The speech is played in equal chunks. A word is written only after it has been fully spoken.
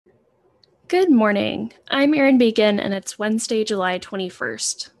Good morning. I'm Erin Bacon, and it's Wednesday, July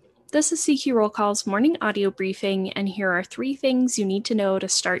 21st. This is CQ Roll Call's morning audio briefing, and here are 3 things you need to know to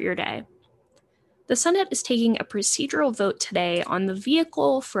start your day. The Senate is taking a procedural vote today on the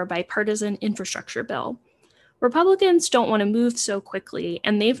vehicle for a bipartisan infrastructure bill. Republicans don't want to move so quickly,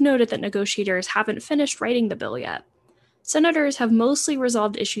 and they've noted that negotiators haven't finished writing the bill yet. Senators have mostly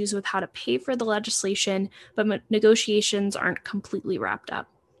resolved issues with how to pay for the legislation, but negotiations aren't completely wrapped up.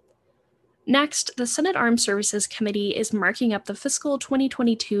 Next, the Senate Armed Services Committee is marking up the fiscal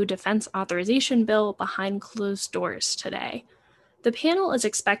 2022 defense authorization bill behind closed doors today. The panel is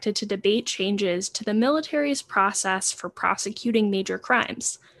expected to debate changes to the military's process for prosecuting major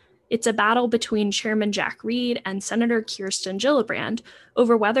crimes. It's a battle between Chairman Jack Reed and Senator Kirsten Gillibrand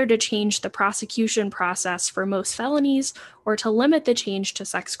over whether to change the prosecution process for most felonies or to limit the change to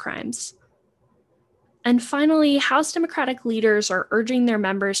sex crimes. And finally, House Democratic leaders are urging their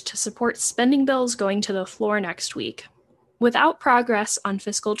members to support spending bills going to the floor next week. Without progress on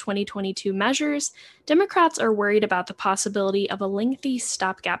fiscal 2022 measures, Democrats are worried about the possibility of a lengthy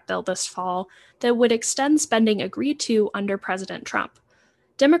stopgap bill this fall that would extend spending agreed to under President Trump.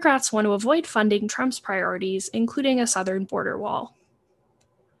 Democrats want to avoid funding Trump's priorities, including a southern border wall.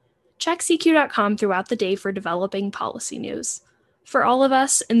 Check CQ.com throughout the day for developing policy news. For all of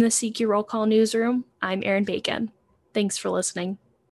us in the CQ Roll Call newsroom, I'm Erin Bacon. Thanks for listening.